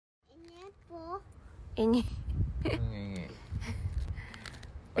Ingi.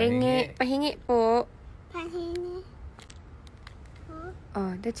 Hingi. Pahingi po. Pahingi.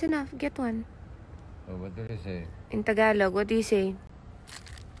 Oh, that's enough. Get one. Oh, what did he say? In Tagalog, what do you say?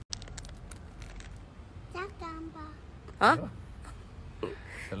 Sakamba. Huh?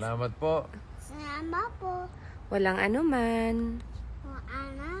 Salamat po. Salamat po. Walang anuman.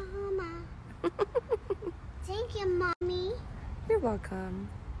 Anahuma. Thank you, Mommy. You're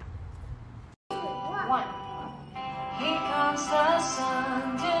welcome. One. Here comes the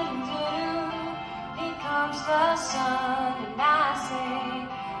sun, doo-doo-doo. Here comes the sun, and I say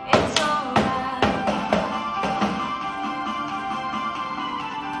it's alright.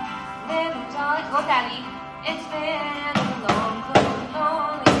 Little darling, go Tali. It's been a long, cold,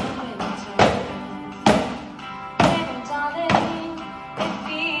 lonely winter. Little darling, it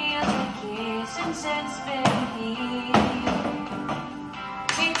feels like years since it's been here.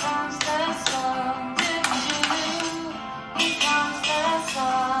 Here comes the sun, doo-doo-doo. Here comes the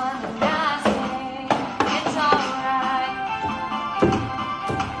sun, and I say it's alright.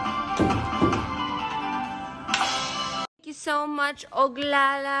 Thank you so much,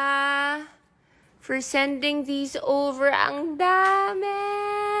 Oglala, for sending these over. Ang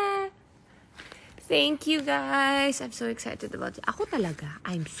dami! Thank you, guys. I'm so excited about it. Ako talaga,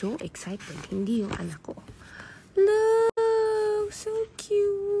 I'm so excited. Hindi yung anak ko. Look, so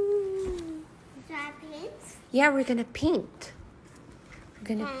cute. Paint. Yeah, we're gonna paint. We're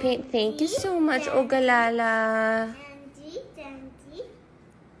gonna paint. Thank you so much, Ogalala. Dandy.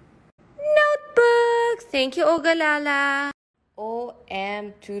 Notebook. Thank you, Ogalala. OM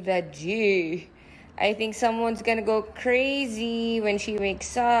to the G. I think someone's gonna go crazy when she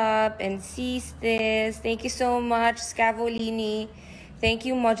wakes up and sees this. Thank you so much, Scavolini. Thank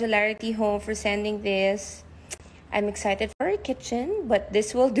you, Modularity Home, for sending this. I'm excited for our kitchen, but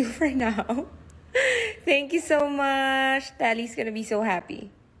this will do for now. Thank you so much. Tali's gonna be so happy.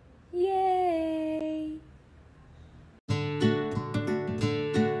 Yay!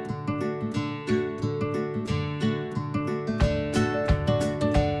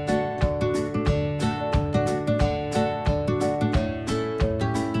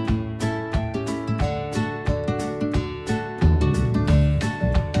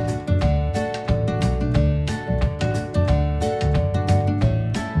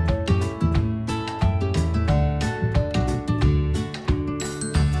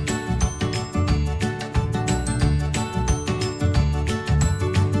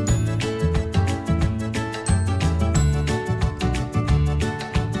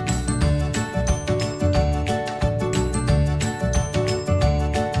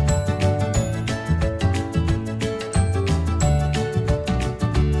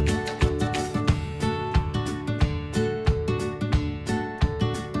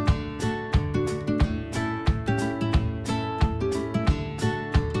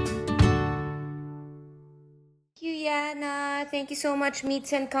 Thank you so much,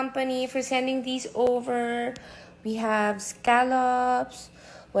 Meats and Company, for sending these over. We have scallops.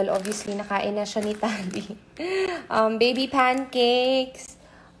 Well, obviously, nakain na siya ni Tali. Baby pancakes,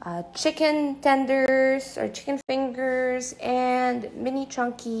 chicken tenders or chicken fingers, and mini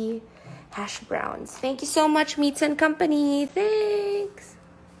chunky hash browns. Thank you so much, Meats and Company. Thanks.